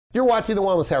You're watching the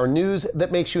Wellness Hour, news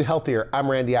that makes you healthier. I'm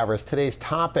Randy Alvarez. Today's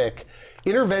topic,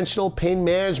 interventional pain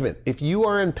management. If you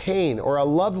are in pain or a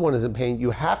loved one is in pain,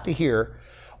 you have to hear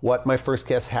what my first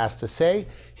guest has to say.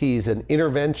 He's an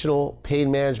interventional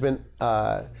pain management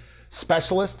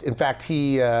specialist. In fact,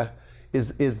 he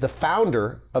is the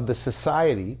founder of the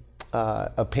Society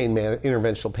of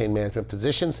Interventional Pain Management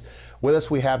Physicians. With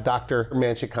us, we have Dr.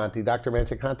 Manchikanti. Dr.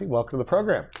 Manchikanti, welcome to the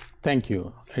program. Thank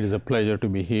you. It is a pleasure to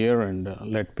be here and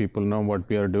let people know what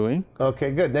we are doing.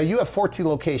 Okay, good. Now you have 14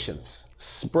 locations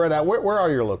spread out. Where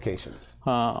are your locations?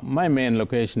 My main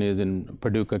location is in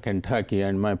Paducah, Kentucky,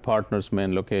 and my partner's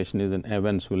main location is in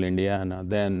Evansville, Indiana.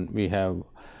 Then we have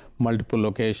multiple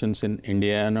locations in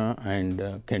Indiana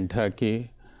and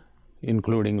Kentucky,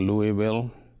 including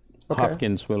Louisville,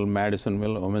 Hopkinsville,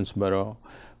 Madisonville, Owensboro.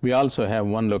 We also have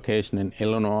one location in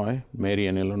Illinois,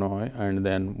 Marion, Illinois, and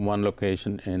then one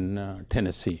location in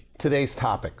Tennessee. Today's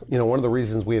topic, one of the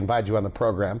reasons we invite you on the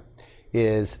program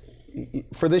is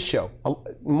for this show,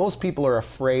 most people are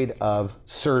afraid of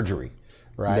surgery,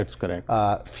 right? That's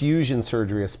correct. Fusion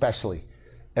surgery especially.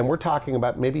 And we're talking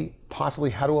about maybe possibly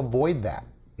how to avoid that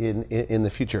in the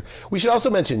future. We should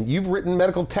also mention, you've written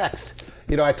medical text.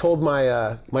 I told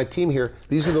my team here,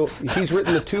 he's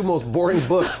written the two most boring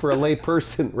books for a lay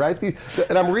person, right?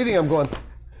 And I'm reading, I'm going,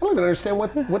 I don't even understand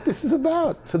what this is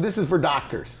about. So this is for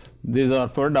doctors. These are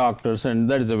for doctors, and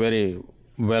that is a very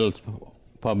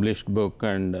well-published book,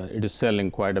 and it is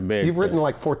selling quite a bit. You've written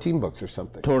like 14 books or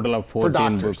something. Total of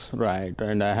 14 books, right.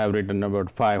 And I have written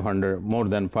about more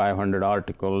than 500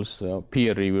 articles,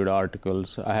 peer-reviewed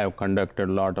articles. I have conducted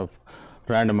a lot of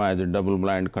randomized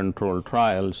double-blind controlled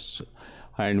trials,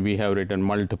 and we have written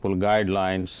multiple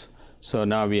guidelines. So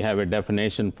now we have a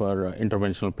definition for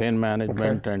interventional pain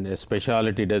management and a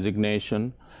specialty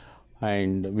designation.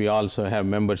 And we also have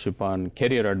membership on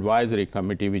Career Advisory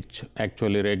Committee, which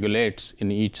actually regulates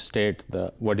in each state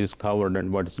what is covered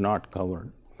and what is not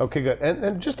covered. Okay, good.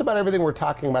 And just about everything we're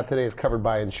talking about today is covered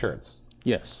by insurance.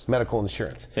 Yes. Medical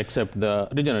insurance. Except the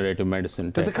regenerative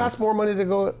medicine. Does it cost more money to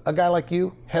go a guy like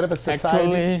you, head of a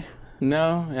society? Actually,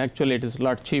 no. Actually, it is a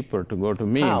lot cheaper to go to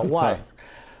me. How? Why?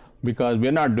 Because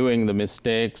we're not doing the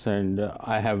mistakes, and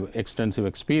I have extensive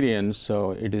experience,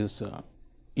 so it is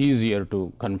easier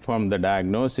to confirm the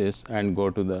diagnosis and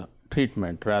go to the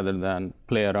treatment rather than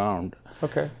play around.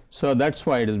 Okay. So that's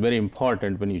why it is very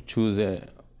important when you choose a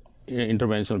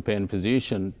interventional pain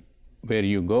physician, where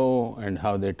you go and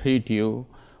how they treat you.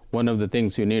 One of the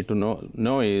things you need to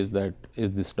know is that,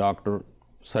 is this doctor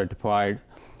certified?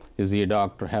 Is he a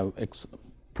doctor have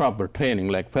proper training,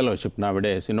 like fellowship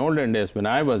nowadays? In olden days, when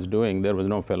I was doing, there was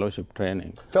no fellowship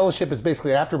training. Fellowship is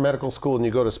basically after medical school and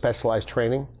you go to specialized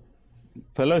training?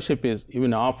 Fellowship is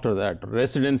even after that.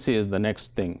 Residency is the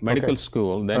next thing. Medical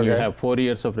school, then you have 4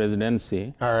 years of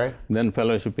residency. All right. Then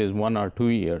fellowship is 1 or 2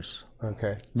 years.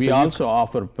 Okay. We also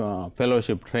offer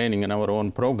fellowship training in our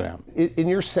own program. In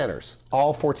your centers,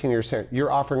 all 14 of your centers,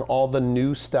 you're offering all the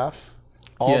new stuff,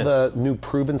 all the new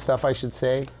proven stuff, I should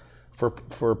say,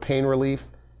 for pain relief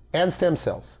and stem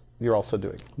cells. You're also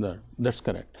doing. That's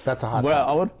correct. That's a hot Well,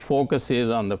 topic. our focus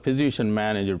is on the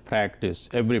physician-managed practice.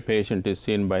 Every patient is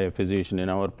seen by a physician in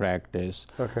our practice.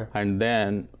 Okay. And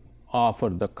then offer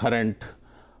the current,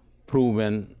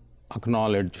 proven,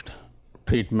 acknowledged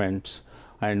treatments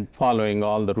and following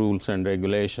all the rules and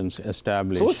regulations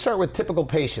established. So let's start with typical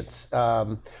patients.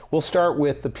 We'll start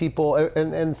with the people,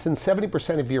 and since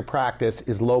 70% of your practice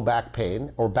is low back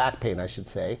pain, or back pain, I should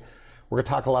say, we're going to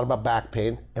talk a lot about back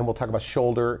pain, and we'll talk about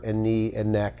shoulder and knee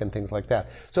and neck and things like that.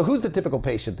 So who's the typical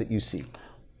patient that you see?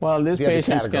 Well, these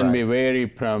patients can be vary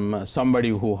from somebody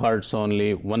who hurts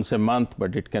only once a month,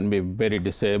 but it can be very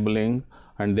disabling,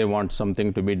 and they want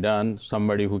something to be done.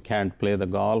 Somebody who can't play the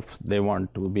golf, they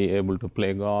want to be able to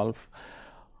play golf.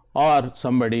 Or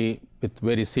somebody with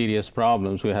very serious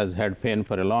problems who has had pain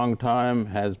for a long time,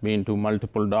 has been to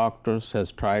multiple doctors,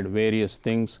 has tried various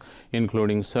things,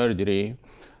 including surgery,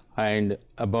 and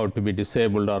about to be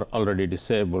disabled or already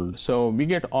disabled. So we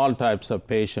get all types of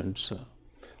patients.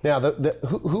 Now,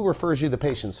 who refers you the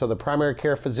patients? So the primary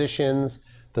care physicians,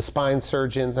 the spine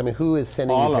surgeons, I mean, who is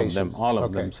sending you patients? All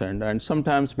of them send, and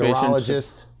sometimes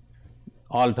neurologists,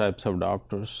 all types of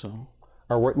doctors. So.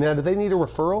 Now, do they need a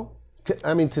referral?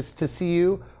 I mean, to see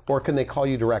you, or can they call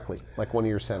you directly, like one of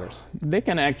your centers? They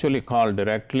can actually call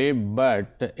directly,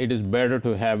 but it is better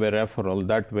to have a referral.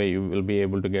 That way you will be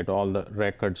able to get all the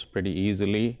records pretty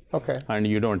easily. Okay. And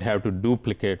you don't have to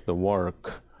duplicate the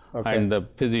work. Okay. And the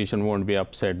physician won't be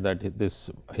upset that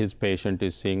his patient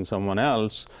is seeing someone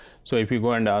else. So if you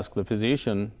go and ask the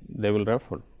physician, they will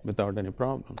refer without any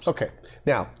problems. Okay.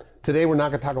 Now, Today we're not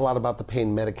going to talk a lot about the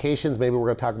pain medications. Maybe we're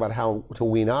going to talk about how to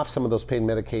wean off some of those pain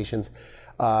medications.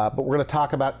 But we're going to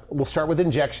talk about, we'll start with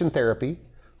injection therapy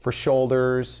for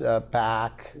shoulders,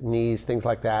 back, knees, things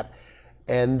like that.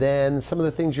 And then some of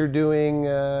the things you're doing,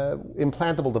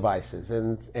 implantable devices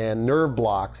and nerve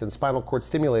blocks and spinal cord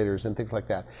stimulators and things like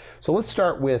that. So let's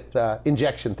start with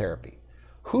injection therapy.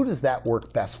 Who does that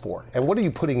work best for? And what are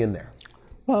you putting in there?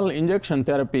 Well, injection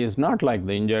therapy is not like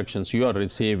the injections you are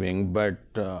receiving, but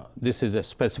this is a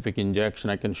specific injection.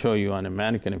 I can show you on a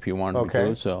mannequin if you want me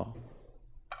to. So.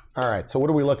 All right, so what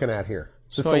are we looking at here?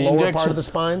 Is this the lower part of the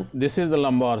spine? This is the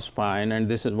lumbar spine, and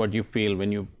this is what you feel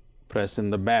when you press in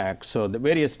the back. So the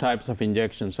various types of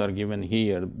injections are given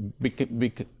here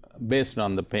based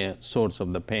on the pain, source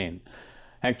of the pain.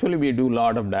 Actually, we do a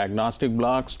lot of diagnostic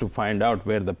blocks to find out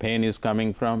where the pain is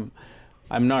coming from.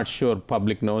 I'm not sure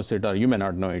public knows it, or you may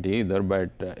not know it either,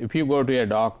 but if you go to a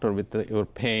doctor with your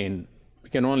pain, we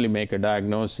can only make a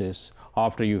diagnosis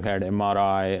after you had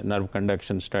MRI, nerve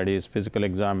conduction studies, physical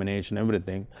examination,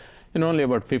 everything. In only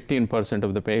about 15%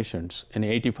 of the patients. In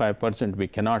 85%, we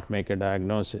cannot make a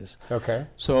diagnosis. Okay.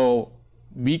 So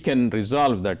we can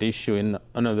resolve that issue in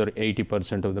another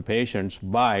 80% of the patients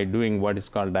by doing what is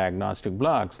called diagnostic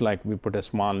blocks. Like we put a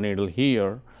small needle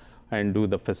here and do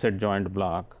the facet joint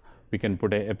block. We can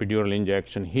put an epidural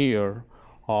injection here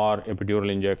or epidural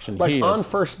injection here. Like on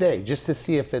first day, just to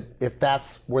see if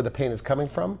that's where the pain is coming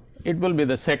from? It will be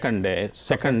the second day,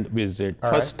 second visit.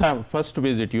 First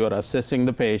visit, you are assessing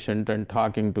the patient and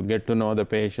talking to get to know the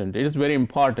patient. It is very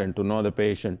important to know the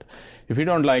patient. If you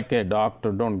don't like a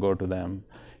doctor, don't go to them.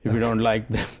 If you don't like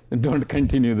them, don't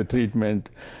continue the treatment.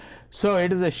 So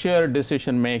it is a shared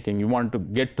decision making. You want to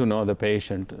get to know the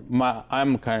patient.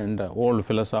 I'm kind of old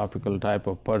philosophical type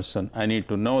of person. I need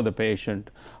to know the patient.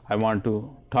 I want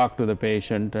to talk to the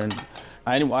patient, and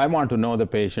I want to know the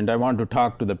patient. I want to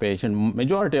talk to the patient.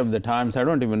 Majority of the times, I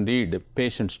don't even read the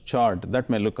patient's chart. That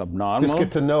may look abnormal. Just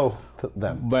get to know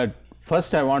them. But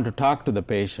first, I want to talk to the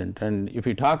patient. And if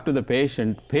you talk to the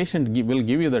patient will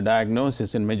give you the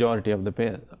diagnosis in majority of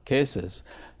the cases.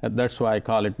 And that's why I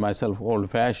call it myself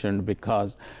old-fashioned,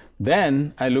 because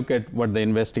then I look at what the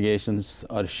investigations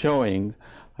are showing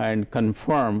and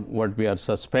confirm what we are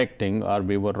suspecting, or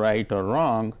we were right or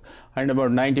wrong. And about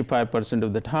 95%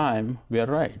 of the time, we are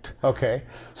right. Okay.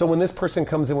 So when this person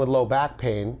comes in with low back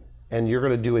pain, and you're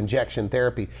going to do injection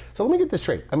therapy. So let me get this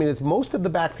straight. I mean, it's most of the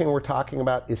back pain we're talking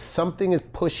about is something is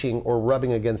pushing or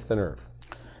rubbing against the nerve.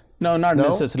 No, not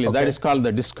necessarily. Okay. That is called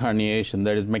the disc herniation.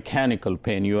 That is mechanical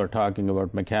pain. You are talking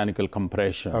about mechanical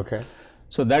compression. Okay.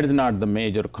 So that is not the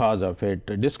major cause of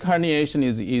it. Disc herniation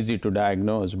is easy to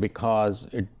diagnose because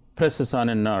it presses on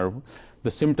a nerve.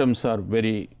 The symptoms are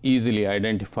very easily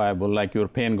identifiable, like your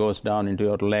pain goes down into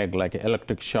your leg like an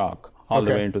electric shock all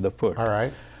the way into the foot. All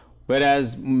right.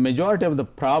 Whereas majority of the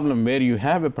problem where you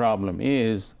have a problem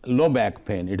is low back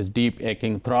pain. It is deep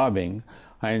aching, throbbing,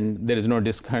 and there is no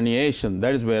disc herniation.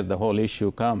 That is where the whole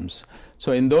issue comes.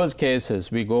 So in those cases,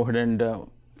 we go ahead and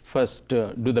first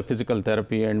do the physical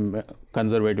therapy and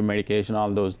conservative medication,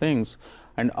 all those things.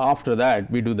 And after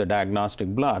that, we do the diagnostic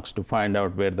blocks to find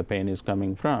out where the pain is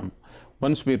coming from.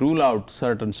 Once we rule out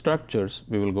certain structures,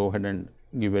 we will go ahead and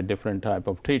give a different type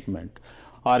of treatment.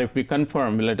 Or if we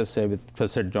confirm, let us say with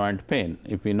facet joint pain,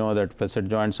 if we know that facet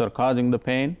joints are causing the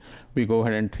pain, we go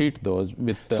ahead and treat those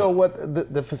with So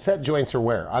what the facet joints are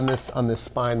where on this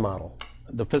spine model?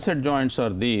 The facet joints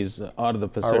are these, are the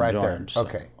facet joints. There.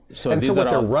 Okay. So and so what,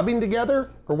 they're rubbing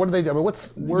together? Or what do they do? I mean, where's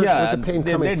the pain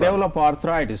coming from? They develop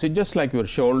arthritis. It's just like your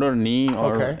shoulder, knee,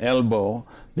 or elbow.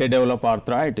 They develop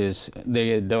arthritis,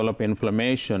 they develop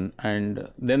inflammation, and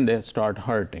then they start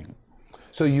hurting.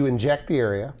 So you inject the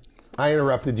area. I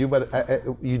interrupted you, but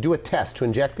you do a test to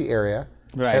inject the area.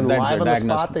 Right. And live on the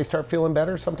spot, they start feeling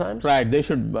better sometimes? Right. They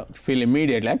should feel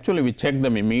immediately. Actually, we check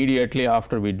them immediately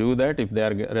after we do that, if they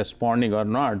are responding or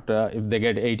not. If they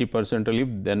get 80% relief,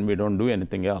 then we don't do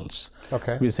anything else.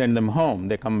 Okay. We send them home.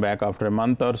 They come back after a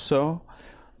month or so.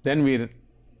 Then we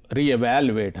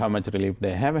reevaluate how much relief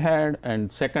they have had,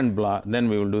 and second block, then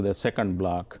we will do the second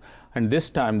block. And this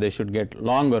time, they should get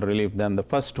longer relief than the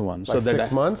first one. Like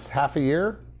 6 months, half a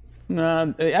year?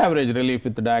 The average relief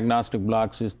with the diagnostic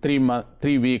blocks is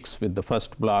 3 weeks with the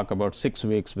first block, about 6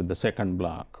 weeks with the second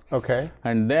block. Okay.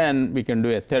 And then we can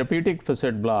do a therapeutic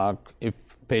facet block if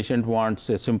patient wants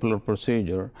a simpler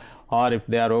procedure, or if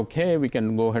they are okay, we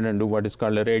can go ahead and do what is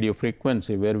called a radio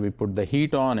frequency, where we put the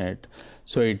heat on it,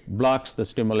 so it blocks the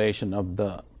stimulation of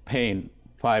the pain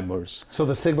fibers. So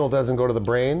the signal doesn't go to the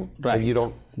brain? Right. And you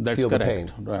don't feel the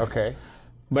pain? Right. Okay.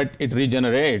 But it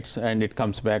regenerates and it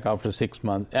comes back after 6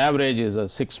 months. Average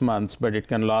is 6 months, but it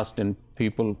can last in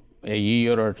people a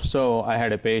year or so. I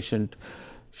had a patient,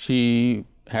 she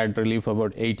had relief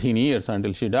about 18 years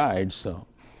until she died, so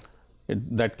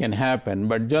that can happen.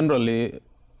 But generally,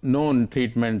 known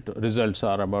treatment results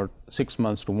are about 6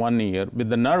 months to 1 year. With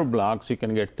the nerve blocks, you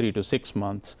can get 3 to 6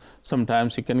 months.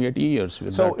 Sometimes you can get years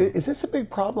with so that. Is this a big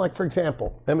problem? Like, for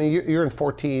example, I mean, you're in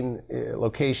 14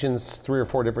 locations, 3 or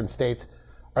 4 different states.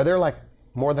 Are there like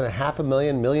more than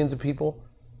 500,000, millions of people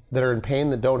that are in pain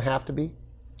that don't have to be?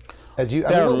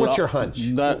 What's your hunch?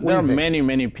 There are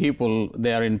many people,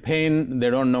 they are in pain, they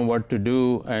don't know what to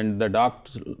do, and the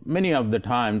doctors, many of the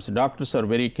times, doctors are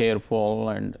very careful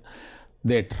and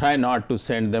they try not to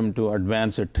send them to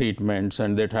advanced treatments,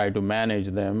 and they try to manage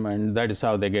them, and that is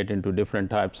how they get into different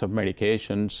types of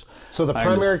medications. So the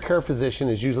primary care physician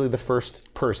is usually the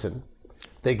first person.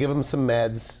 They give them some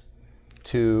meds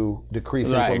to decrease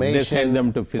inflammation. They send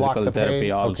them to physical therapy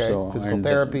also. Okay, physical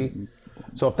therapy.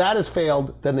 So if that has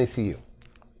failed, then they see you.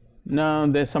 No,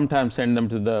 they sometimes send them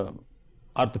to the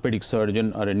orthopedic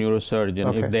surgeon or a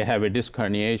neurosurgeon if they have a disc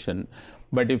herniation.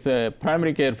 But if a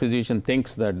primary care physician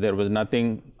thinks that there was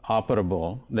nothing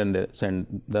operable, then they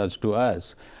send those to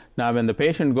us. Now, when the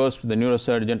patient goes to the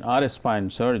neurosurgeon or a spine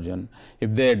surgeon,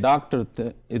 if that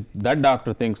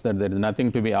doctor thinks that there is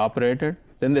nothing to be operated,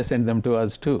 then they send them to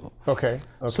us too. Okay.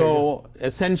 So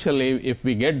essentially, if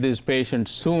we get these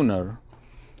patients sooner,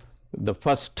 the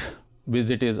first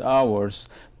visit is ours,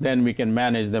 then we can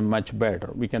manage them much better.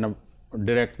 We can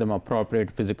direct them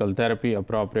appropriate physical therapy,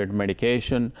 appropriate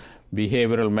medication,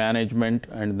 behavioral management,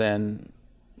 and then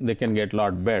they can get a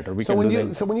lot better. So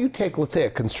when you take, let's say, a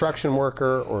construction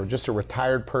worker or just a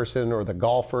retired person or the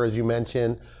golfer, as you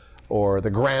mentioned, or the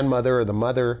grandmother or the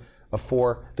mother of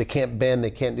 4, they can't bend,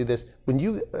 they can't do this.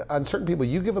 On certain people,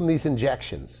 you give them these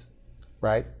injections,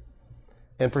 right?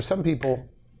 And for some people,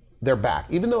 they're back,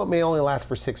 even though it may only last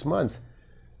for 6 months,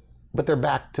 but they're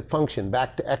back to function,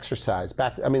 back to exercise,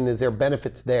 is there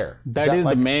benefits there? That is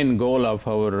the main goal of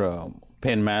our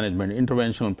pain management,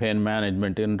 interventional pain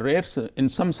management. In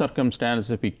some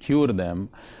circumstances, we cure them,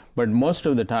 but most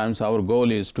of the times our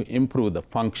goal is to improve the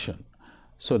function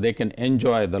so they can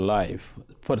enjoy the life.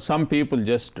 For some people,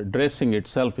 just dressing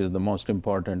itself is the most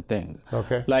important thing.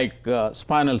 Okay. Like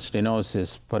spinal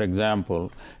stenosis, for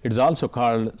example, it's also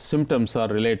called, symptoms are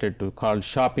related to called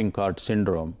shopping cart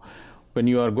syndrome. When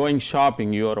you are going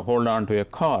shopping, you hold on to a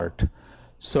cart,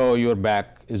 so your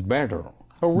back is better.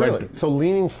 Oh, really? So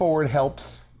leaning forward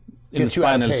helps get you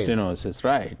out of pain. Spinal stenosis,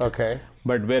 right. Okay.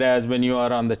 But whereas when you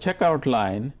are on the checkout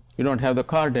line, you don't have the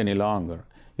cart any longer.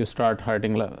 You start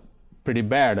hurting pretty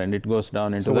bad, and it goes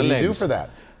down into the legs. So what do you do for that?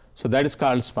 So that is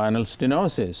called spinal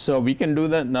stenosis. So we can do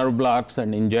the nerve blocks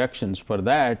and injections for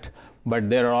that, but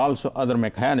there are also other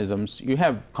mechanisms. You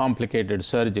have complicated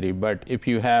surgery, but if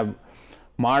you have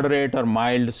moderate or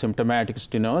mild symptomatic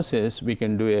stenosis, we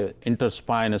can do a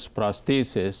interspinous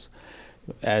prosthesis.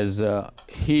 As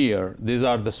here, these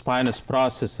are the spinous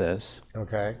processes.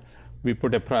 Okay. We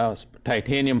put a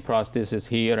titanium prosthesis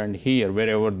here and here,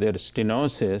 wherever there is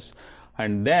stenosis,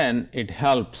 and then it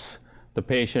helps the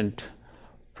patient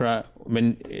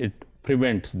when it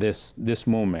prevents this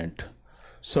movement.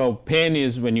 So pain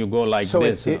is when you go like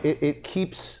this. So it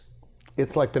keeps,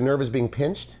 it's like the nerve is being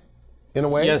pinched in a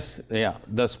way? Yes, yeah.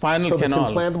 The spinal canal. So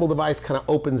this implantable device kind of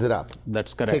opens it up.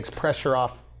 That's correct. Takes pressure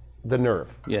off the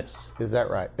nerve. Yes. Is that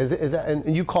right? Is that,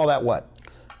 and you call that what?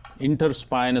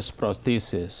 Interspinous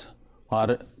prosthesis,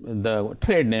 or the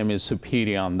trade name is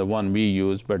Superion, the one we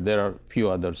use, but there are a few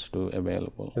others too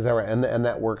available. Is that right? And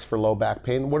that works for low back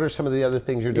pain? What are some of the other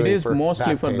things you're doing for back pain? It is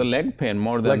mostly for the leg pain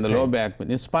more than the low back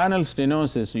pain. In spinal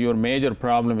stenosis, your major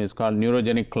problem is called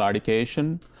neurogenic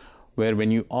claudication, where when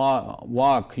you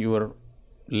walk, your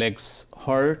legs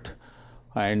hurt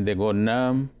and they go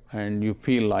numb and you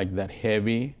feel like that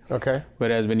heavy. Okay.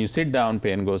 Whereas when you sit down,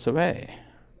 pain goes away.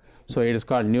 So it is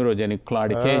called neurogenic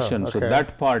claudication. So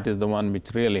that part is the one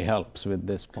which really helps with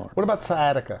this part. What about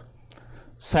sciatica?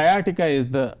 Sciatica is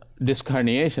the disc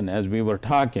herniation, as we were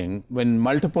talking. When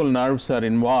multiple nerves are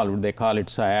involved, they call it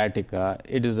sciatica.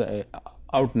 It is a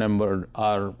outnumbered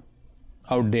or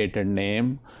outdated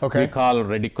name. Okay. We call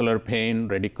radicular pain,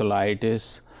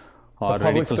 radiculitis. Or the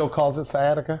public still calls it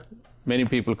sciatica? Many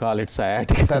people call it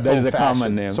sciatica. That's that is a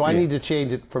common name. So I need to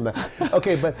change it from that.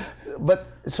 Okay, but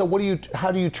so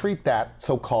how do you treat that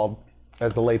so-called,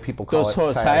 as the lay people call it,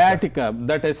 so sciatica,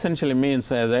 that essentially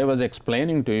means, as I was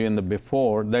explaining to you in the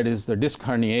before, that is the disc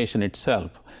herniation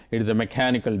itself. It is a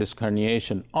mechanical disc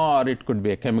herniation, or it could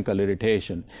be a chemical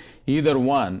irritation. Either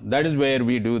one, that is where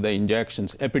we do the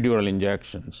injections, epidural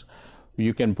injections.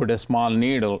 You can put a small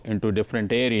needle into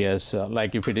different areas,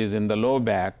 like if it is in the low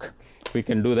back, we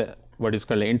can do the what is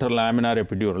called interlaminar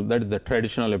epidural. That is the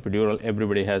traditional epidural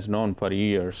everybody has known for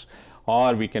years.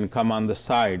 Or we can come on the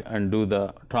side and do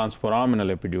the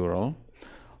transforaminal epidural.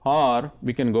 Or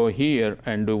we can go here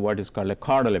and do what is called a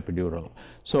caudal epidural.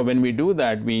 So when we do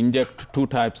that, we inject two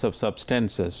types of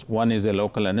substances. One is a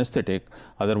local anesthetic,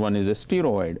 other one is a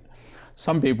steroid.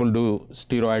 Some people do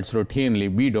steroids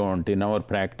routinely. We don't in our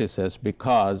practices,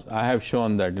 because I have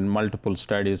shown that in multiple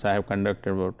studies. I have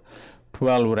conducted about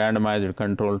 12 randomized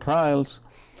controlled trials,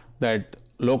 that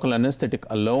local anesthetic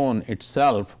alone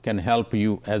itself can help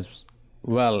you as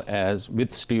well as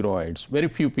with steroids. Very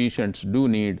few patients do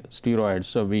need steroids,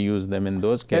 so we use them in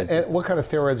those cases. And what kind of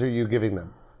steroids are you giving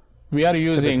them? We are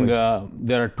using,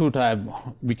 there are two types.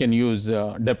 We can use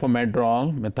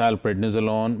depomedrol,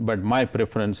 methylprednisolone, but my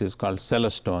preference is called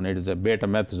celestone. It is a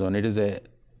betamethasone. It is a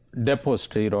depot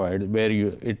steroid where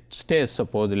it stays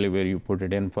supposedly where you put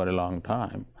it in for a long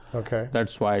time. Okay.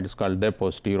 That's why it's called depot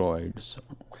steroids.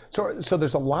 So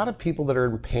there's a lot of people that are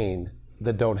in pain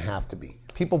that don't have to be.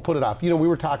 People put it off. You know, we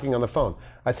were talking on the phone.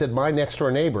 I said, my next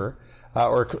door neighbor,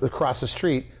 or across the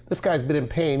street, this guy's been in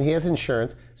pain. He has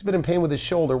insurance. He's been in pain with his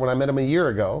shoulder when I met him a year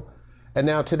ago. And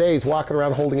now today he's walking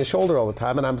around holding his shoulder all the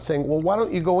time. And I'm saying, well, why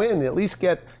don't you go in and at least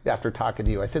get, after talking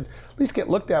to you, I said, at least get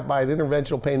looked at by an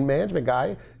interventional pain management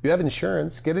guy. You have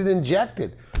insurance, get it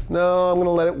injected. No, I'm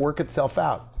gonna let it work itself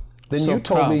out. Then you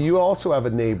told me you also have a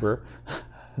neighbor,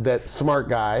 that smart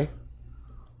guy,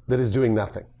 that is doing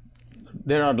nothing.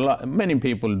 There are many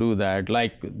people do that,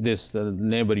 like this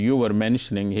neighbor you were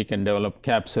mentioning. He can develop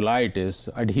capsulitis,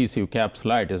 adhesive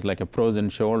capsulitis, like a frozen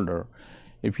shoulder.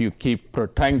 If you keep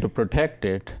trying to protect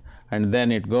it and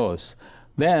then it goes,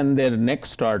 then their neck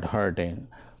start hurting.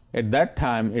 At that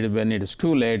time, when it is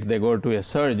too late, they go to a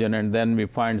surgeon, and then we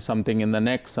find something in the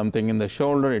neck, something in the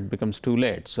shoulder, it becomes too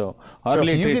late. So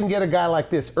if you can get a guy like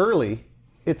this early,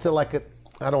 it's like a,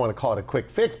 I don't want to call it a quick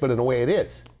fix, but in a way it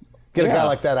is. Get a guy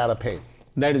like that out of pain.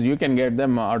 That is, you can get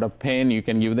them out of pain, you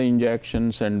can give the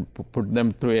injections and put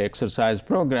them through an exercise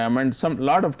program. And a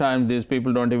lot of times these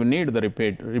people don't even need the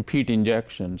repeat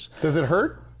injections. Does it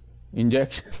hurt?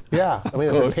 Injection? Yeah, I mean,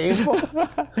 is it painful?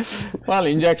 Well,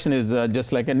 injection is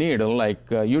just like a needle, like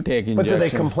you take injection. But do they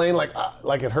complain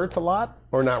like it hurts a lot,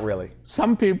 or not really?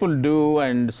 Some people do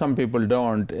and some people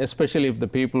don't, especially if the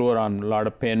people were on a lot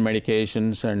of pain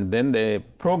medications, and then they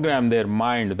program their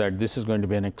mind that this is going to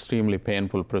be an extremely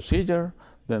painful procedure.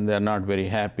 Then they're not very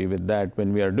happy with that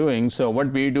when we are doing. So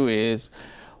what we do is,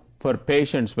 for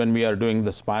patients, when we are doing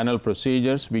the spinal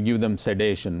procedures, we give them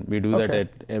sedation. We do that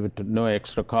at no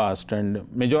extra cost,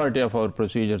 and majority of our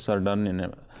procedures are done in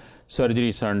a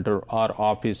surgery center or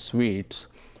office suites.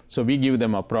 So we give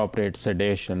them appropriate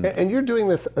sedation. And you're doing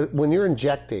this when you're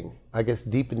injecting, I guess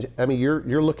I mean,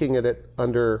 you're looking at it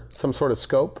under some sort of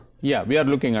scope? Yeah, we are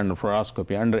looking under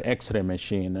fluoroscopy, under X-ray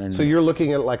machine. And so you're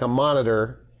looking at it like a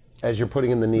monitor as you're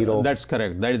putting in the needle? That's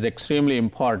correct. That is extremely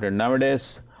important.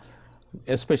 Nowadays,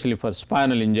 especially for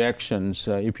spinal injections,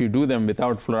 if you do them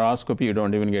without fluoroscopy, you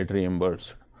don't even get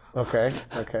reimbursed. Okay,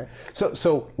 okay.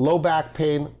 So low back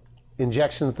pain,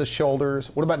 injections, the shoulders.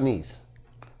 What about knees?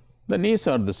 The knees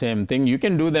are the same thing. You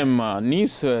can do them,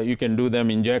 knees, you can do them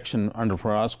injection under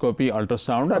fluoroscopy,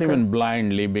 ultrasound, or even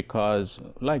blindly, because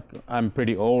like I'm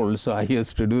pretty old, so I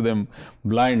used to do them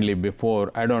blindly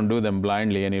before. I don't do them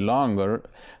blindly any longer.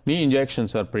 Knee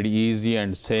injections are pretty easy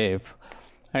and safe.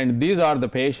 And these are the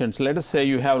patients, let us say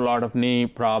you have a lot of knee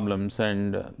problems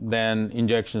and then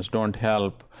injections don't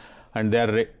help and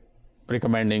they're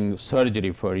recommending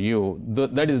surgery for you.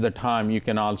 That is the time you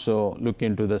can also look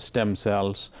into the stem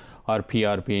cells or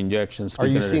PRP injections. Are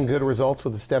you seeing good results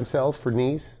with the stem cells for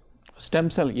knees? Stem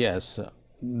cell, yes.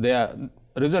 The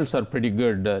results are pretty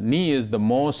good. Knee is the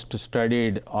most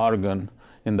studied organ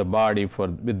in the body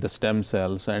with the stem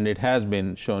cells, and it has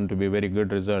been shown to be very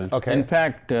good results. Okay. In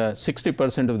fact,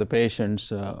 60% of the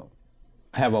patients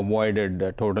have avoided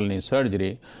total knee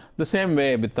surgery. The same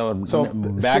way with our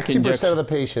back injection. 60% of the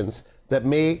patients that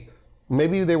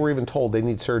maybe they were even told they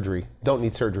need surgery, don't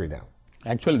need surgery now.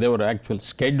 Actually, they were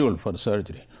scheduled for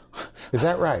surgery. Is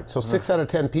that right? So 6 out of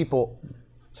 10 people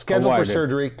scheduled for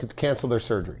surgery could cancel their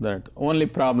surgery. The only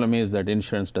problem is that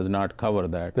insurance does not cover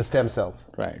that. The stem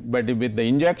cells. Right. But with the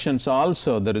injections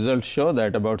also, the results show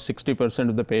that about 60%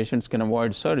 of the patients can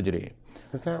avoid surgery.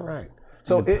 Is that right?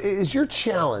 So is your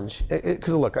challenge,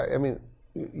 because look, I mean,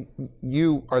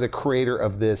 you are the creator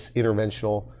of this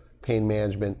interventional pain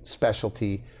management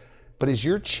specialty, but is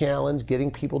your challenge getting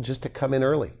people just to come in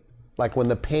early? Like when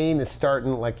the pain is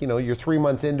starting, like, you know, you're 3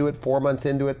 months into it, 4 months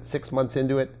into it, 6 months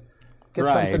into it, get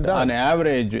something done. On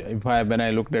average, when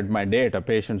I looked at my data,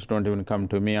 patients don't even come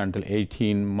to me until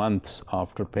 18 months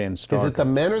after pain starts. Is it the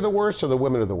men are the worst or the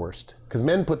women are the worst? Because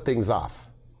men put things off.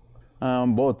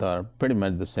 Both are pretty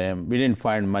much the same. We didn't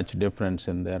find much difference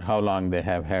in there, how long they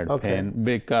have had pain,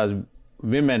 because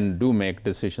women do make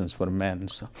decisions for men.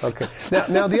 So. Okay.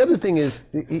 Now the other thing is,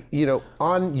 you know,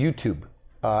 on YouTube,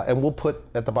 and we'll put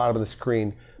at the bottom of the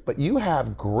screen, but you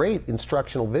have great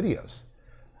instructional videos.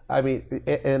 I mean,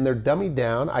 and they're dummied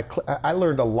down. I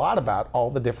learned a lot about all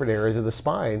the different areas of the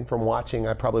spine from watching.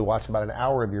 I probably watched about an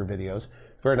hour of your videos.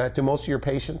 Very nice. Do most of your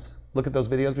patients look at those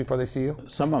videos before they see you?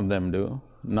 Some of them do.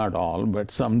 Not all, but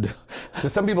some do.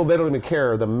 Because some people, they don't even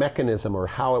care the mechanism or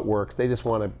how it works. They just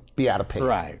want to be out of pain.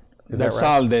 Right. That's right?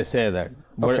 All they say that.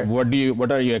 Okay.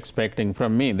 What are you expecting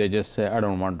from me? They just say, I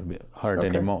don't want to be hurt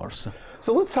anymore.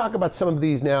 So let's talk about some of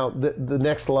these now, the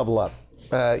next level up.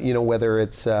 You know, whether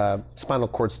it's spinal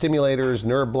cord stimulators,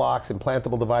 nerve blocks,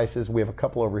 implantable devices. We have a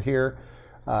couple over here.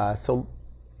 So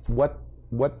where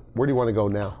do you want to go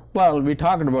now? Well, we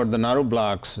talked about the nerve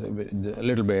blocks a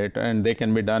little bit, and they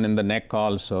can be done in the neck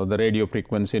also, the radio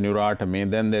frequency neurotomy.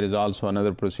 Then there is also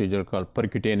another procedure called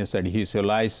percutaneous adhesive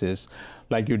lysis.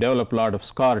 Like you develop a lot of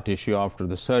scar tissue after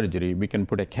the surgery, we can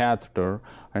put a catheter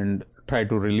and try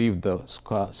to relieve the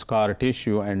scar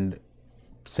tissue and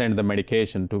send the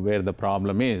medication to where the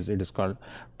problem is. It is called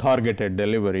targeted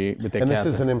delivery with a catheter. And this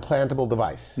is an implantable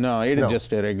device? No, it is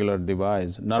just a regular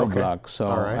device, nerve block. So,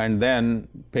 and then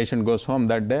patient goes home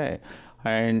that day,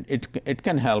 and it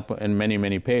can help in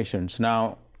many patients.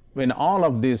 Now, when all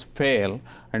of these fail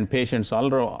and patients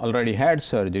already had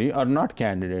surgery or not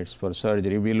candidates for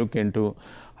surgery, we look into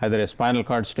either a spinal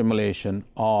cord stimulation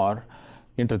or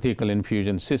intrathecal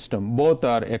infusion system. Both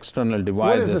are external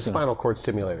devices. What is a spinal cord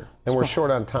stimulator? And we're short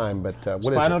on time, but what is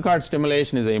it? Spinal cord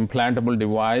stimulation is an implantable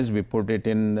device. We put it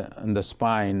in the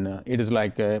spine. It is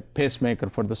like a pacemaker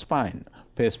for the spine,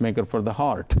 pacemaker for the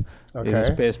heart. It is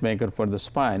pacemaker for the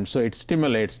spine. So it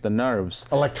stimulates the nerves.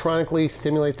 Electronically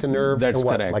stimulates a nerve? That's and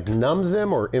what, correct. Like numbs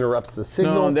them or interrupts the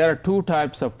signal? No, there are two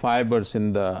types of fibers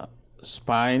in the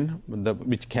spine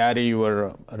which carry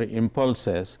your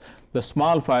impulses. The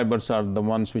small fibers are the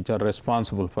ones which are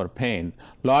responsible for pain.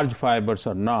 Large fibers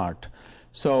are not.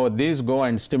 So these go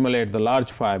and stimulate the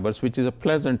large fibers, which is a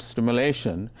pleasant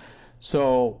stimulation.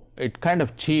 So it kind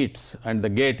of cheats and the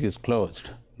gate is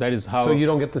closed. That is how. So you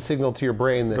don't get the signal to your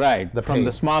brain that the pain. From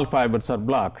the small fibers are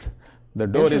blocked. The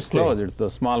door is closed, the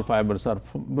small fibers are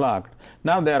blocked.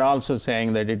 Now they're also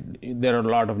saying that there are a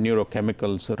lot of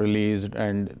neurochemicals released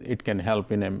and it can help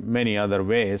in many other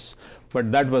ways.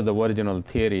 But that was the original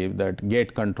theory, that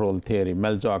gate control theory,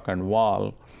 Melzock and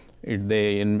Wall.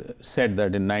 They said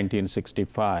that in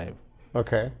 1965.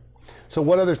 Okay. So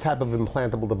what other type of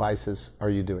implantable devices are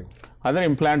you doing? Other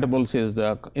implantables is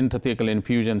the intrathecal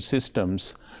infusion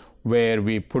systems, where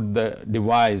we put the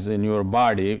device in your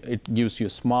body. It gives you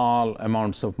small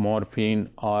amounts of morphine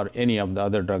or any of the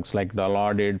other drugs like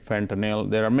Dilaudid, fentanyl.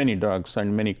 There are many drugs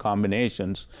and many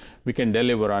combinations we can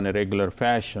deliver on a regular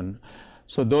fashion.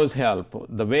 So those help.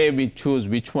 The way we choose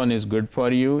which one is good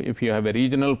for you, if you have a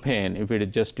regional pain, if it is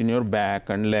just in your back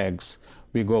and legs,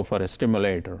 we go for a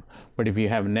stimulator. But if you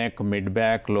have neck,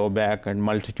 mid-back, low back, and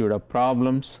multitude of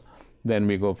problems, then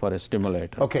we go for a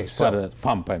stimulator. Okay, so for a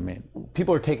pump, I mean.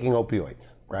 People are taking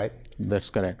opioids, right? That's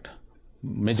correct.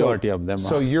 Majority of them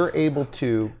So are. you're able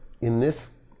to, in this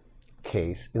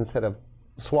case, instead of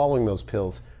swallowing those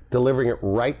pills, delivering it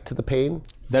right to the pain?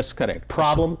 That's correct.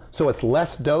 Problem. So it's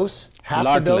less dose, half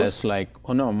lot the dose? less, like,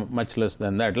 oh no, much less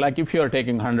than that. Like if you're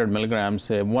taking 100 milligrams,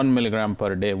 say 1 milligram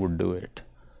per day would do it.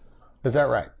 Is that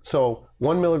right? So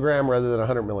 1 milligram rather than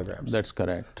 100 milligrams? That's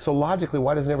correct. So logically,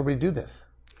 why doesn't everybody do this?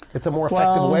 It's a more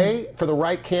effective way for the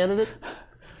right candidate?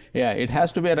 Yeah, it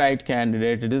has to be a right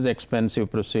candidate. It is an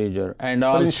expensive procedure. And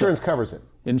also, but insurance covers it.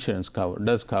 Insurance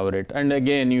does cover it. And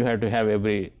again, you have to have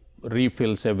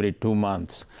refills every 2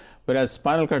 months. Whereas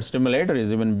spinal cord stimulator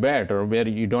is even better, where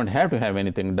you don't have to have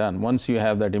anything done once you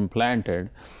have that implanted.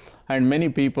 And many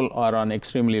people are on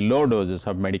extremely low doses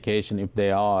of medication if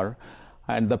they are.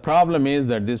 And the problem is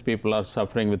that these people are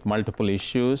suffering with multiple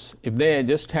issues. If they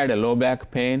just had a low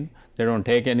back pain, they don't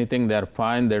take anything, they're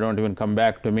fine, they don't even come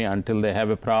back to me until they have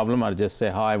a problem or just say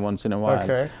hi once in a while.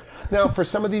 Okay. Now, for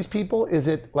some of these people, is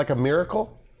it like a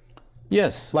miracle?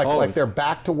 Yes. Like they're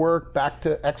back to work, back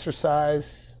to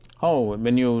exercise? Oh,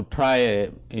 when you try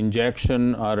an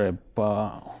injection or a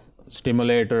trial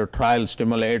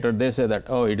stimulator, they say that,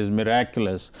 oh, it is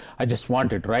miraculous. I just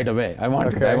want it right away. I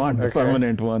want the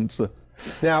permanent one. So.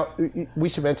 Now, we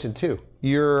should mention too,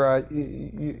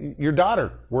 Your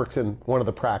daughter works in one of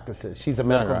the practices. She's a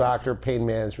medical doctor, pain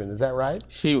management. Is that right?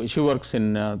 She works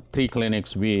in 3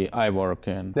 clinics I work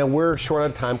in. Now we're short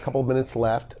on time. Couple of minutes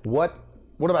left. What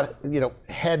about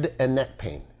head and neck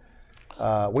pain?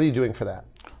 What are you doing for that?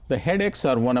 The headaches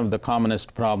are one of the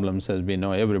commonest problems, as we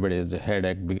know. Everybody has a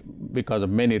headache because of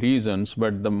many reasons,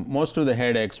 but most of the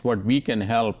headaches, what we can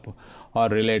help, are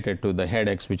related to the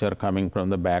headaches which are coming from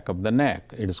the back of the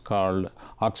neck. It is called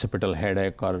occipital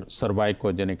headache or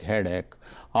cervicogenic headache.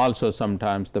 Also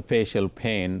sometimes the facial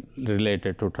pain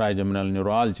related to trigeminal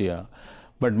neuralgia.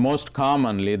 But most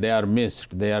commonly they are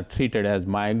missed. They are treated as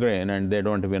migraine and they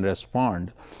don't even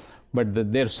respond.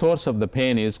 But their source of the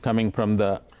pain is coming from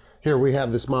the... Here we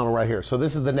have this model right here. So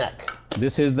this is the neck.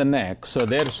 This is the neck. So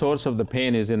their source of the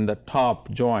pain is in the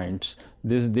top joints.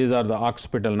 These are the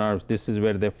occipital nerves. This is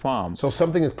where they form. So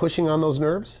something is pushing on those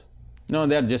nerves? No,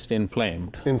 they're just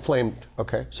inflamed. Inflamed,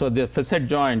 okay. So the facet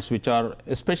joints, which are,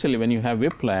 especially when you have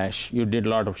whiplash, you did a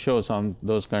lot of shows on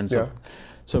those kinds of.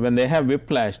 So when they have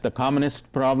whiplash, the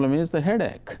commonest problem is the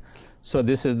headache. So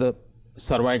this is the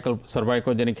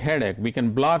cervicogenic headache. We can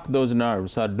block those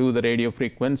nerves or do the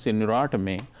radiofrequency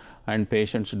neurotomy, and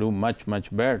patients do much,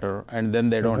 much better, and then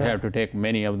they don't have to take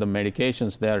many of the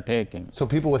medications they are taking. So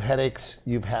people with headaches,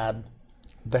 the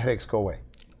headaches go away?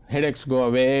 Headaches go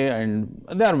away, and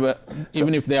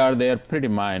even if they're pretty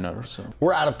minor. So.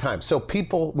 We're out of time. So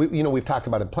people, we've talked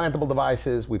about implantable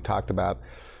devices, we've talked about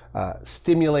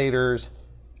stimulators,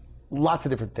 lots of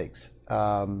different things.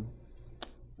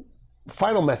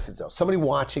 Final message though, somebody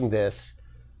watching this,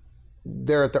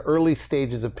 they're at the early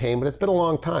stages of pain, but it's been a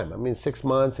long time. I mean, 6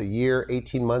 months, a year,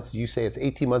 18 months. You say it's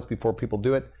 18 months before people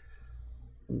do it.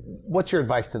 What's your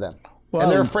advice to them? Well,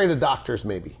 and they're afraid of doctors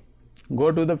maybe.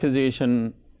 Go to the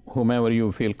physician, whomever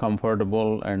you feel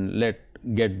comfortable, and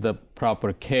get the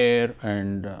proper care,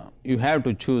 and you have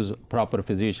to choose a proper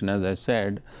physician, as I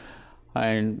said,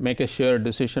 and make a shared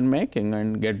decision making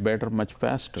and get better much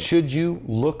faster. Should you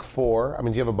look for,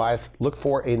 do you have a bias, look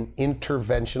for an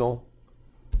interventional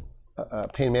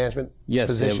pain management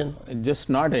physician? Just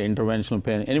not an interventional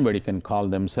pain. Anybody can call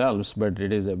themselves, but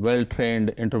it is a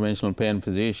well-trained interventional pain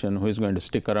physician who is going to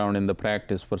stick around in the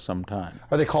practice for some time.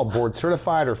 Are they called board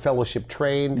certified or fellowship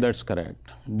trained? That's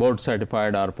correct. Board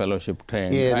certified or fellowship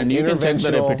trained. And you can check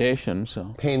the reputation.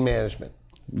 So. Pain management.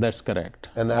 That's correct.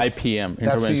 And that's, IPM,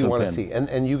 that's what you want to see.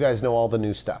 And you guys know all the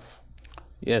new stuff.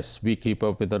 Yes, we keep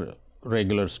up with the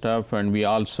regular stuff, and we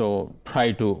also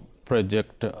try to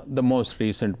project the most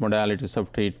recent modalities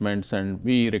of treatments, and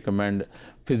we recommend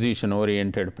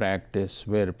physician-oriented practice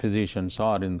where physicians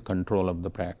are in control of the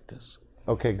practice.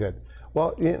 Okay, good.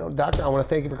 Well, Doctor, I want to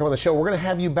thank you for coming on the show. We're going to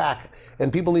have you back,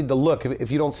 and people need to look. If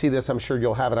you don't see this, I'm sure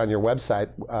you'll have it on your website.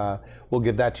 We'll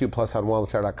give that to you, plus on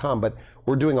wellnesshour.com. But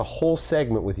we're doing a whole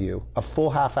segment with you, a full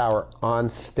half hour on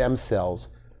stem cells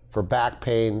for back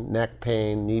pain, neck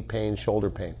pain, knee pain, shoulder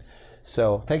pain.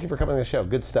 So thank you for coming on the show.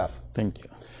 Good stuff. Thank you.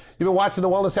 You've been watching the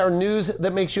Wellness Hour, news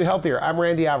that makes you healthier. I'm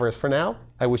Randy Alvarez. For now,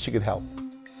 I wish you could help.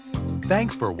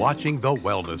 Thanks for watching the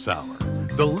Wellness Hour,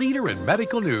 the leader in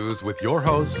medical news with your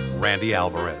host, Randy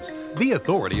Alvarez, the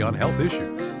authority on health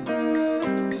issues.